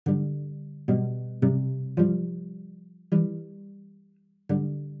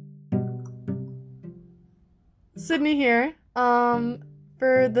Sydney here.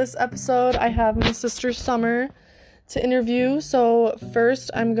 For this episode, I have my sister Summer to interview. So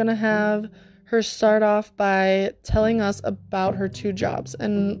first, I'm gonna have her start off by telling us about her two jobs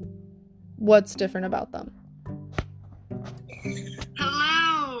and what's different about them.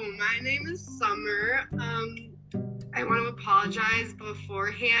 Hello, my name is Summer. I want to apologize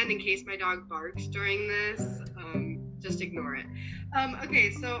beforehand in case my dog barks during this. Just ignore it. Okay,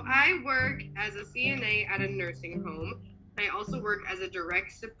 so I work as a CNA at a nursing home. I also work as a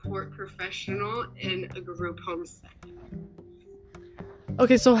direct support professional in a group home setting.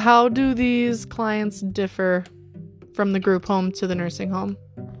 Okay, so how do these clients differ from the group home to the nursing home?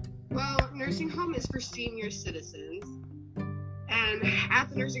 Well, nursing home is for senior citizens. And at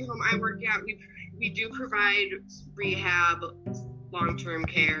the nursing home I work at, we do provide rehab, long-term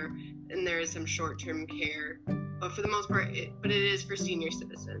care, and there is some short-term care. But for the most part, it is for senior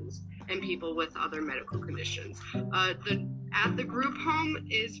citizens and people with other medical conditions. At the group home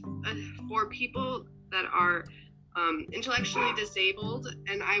is for people that are intellectually disabled,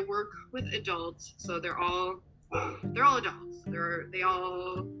 and I work with adults, so they're all adults. They're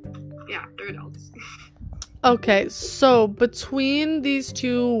adults. Okay, so between these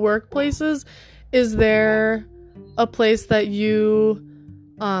two workplaces, is there a place that you,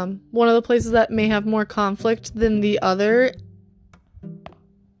 one of the places that may have more conflict than the other?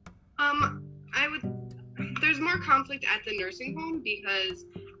 There's more conflict at the nursing home because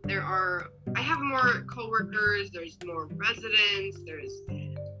I have more coworkers, there's more residents, there's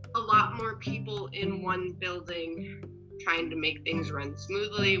a lot more people in one building trying to make things run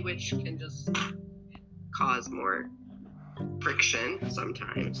smoothly, which can just cause more friction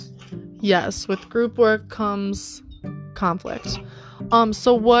sometimes. Yes, with group work comes conflict.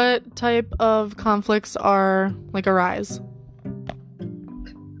 So what type of conflicts arise?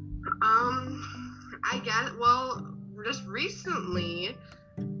 Just recently,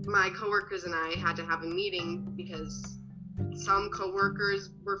 my coworkers and I had to have a meeting because some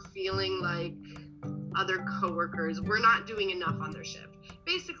coworkers were feeling like other coworkers were not doing enough on their shift.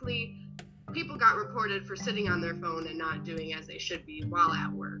 Basically, people got reported for sitting on their phone and not doing as they should be while at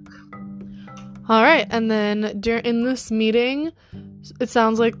work. All right, and then in this meeting, it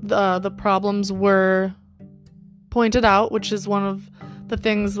sounds like the problems were pointed out, which is one of the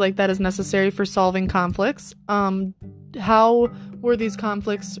things that is necessary for solving conflicts. How were these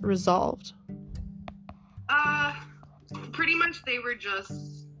conflicts resolved? Pretty much they were just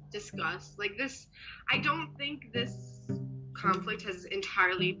discussed. I don't think this conflict has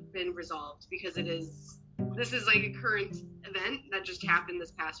entirely been resolved because this is a current event that just happened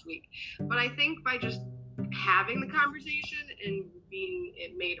this past week. But I think by just having the conversation and being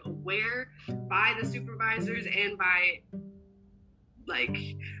made aware by the supervisors and by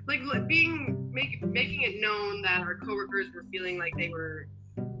making it known that our coworkers were feeling like they were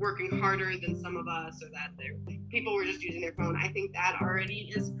working harder than some of us, or that people were just using their phone. I think that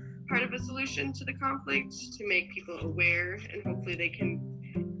already is part of a solution to the conflict, to make people aware, and hopefully they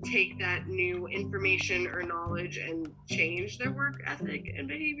can take that new information or knowledge and change their work ethic and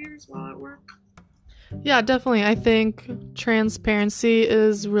behaviors while at work. Yeah, definitely. I think transparency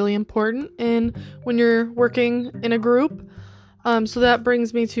is really important when you're working in a group. So that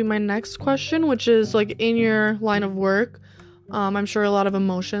brings me to my next question, which is in your line of work, I'm sure a lot of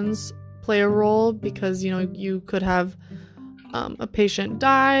emotions play a role because, you could have a patient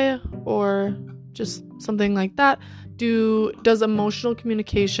die or just something like that. Does emotional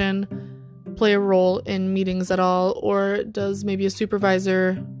communication play a role in meetings at all, or does maybe a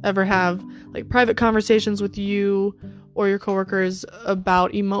supervisor ever have private conversations with you or your coworkers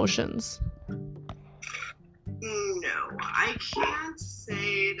about emotions? No, I can't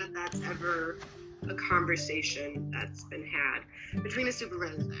say that that's ever a conversation that's been had between a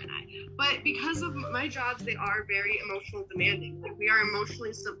supervisor and I. But because of my jobs, they are very emotional demanding.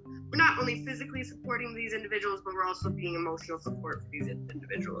 We're not only physically supporting these individuals, but we're also being emotional support for these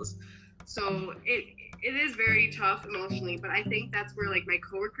individuals. So it is very tough emotionally, but I think that's where my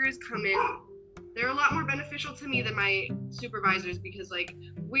coworkers come in. They're a lot more beneficial to me than my supervisors because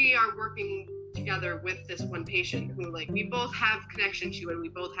we are working together with this one patient who we both have connection to and we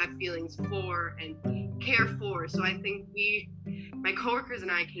both have feelings for and care for. So I think my coworkers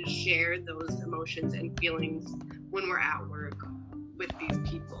and I can share those emotions and feelings when we're at work with these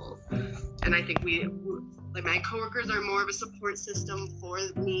people. And I think my coworkers are more of a support system for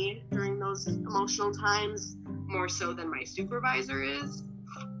me during those emotional times, more so than my supervisor is.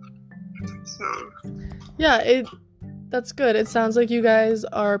 So yeah, that's good. It sounds like you guys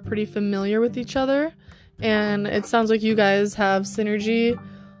are pretty familiar with each other, and it sounds like you guys have synergy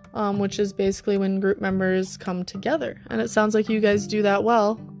which is basically when group members come together. And it sounds like you guys do that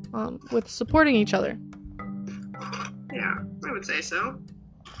well with supporting each other. Yeah, I would say so.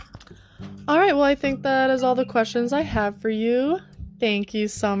 All right, well, I think that is all the questions I have for you. Thank you,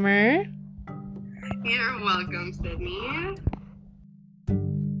 Summer. You're welcome, Sydney.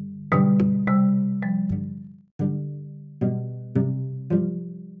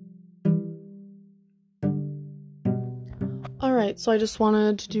 All right, so I just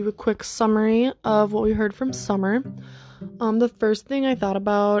wanted to do a quick summary of what we heard from Summer. The first thing I thought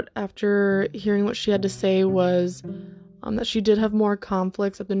about after hearing what she had to say was that she did have more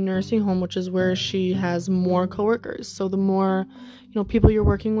conflicts at the nursing home, which is where she has more coworkers. So the more, people you're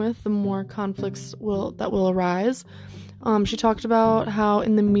working with, the more conflicts will arise. She talked about how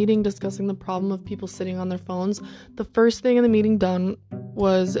in the meeting discussing the problem of people sitting on their phones, the first thing in the meeting done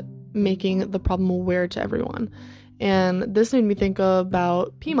was making the problem aware to everyone. And this made me think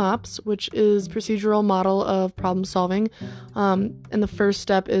about PMOPs, which is procedural model of problem solving. And the first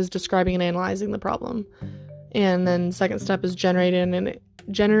step is describing and analyzing the problem. And then second step is generating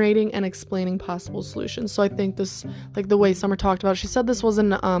and explaining possible solutions. So I think this, like the way Summer talked about it, she said this was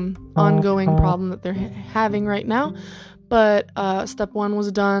an ongoing problem that they're having right now. But step one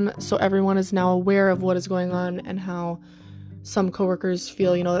was done, so everyone is now aware of what is going on and how some coworkers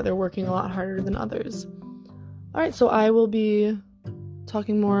feel, that they're working a lot harder than others. All right, so I will be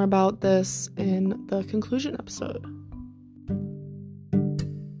talking more about this in the conclusion episode.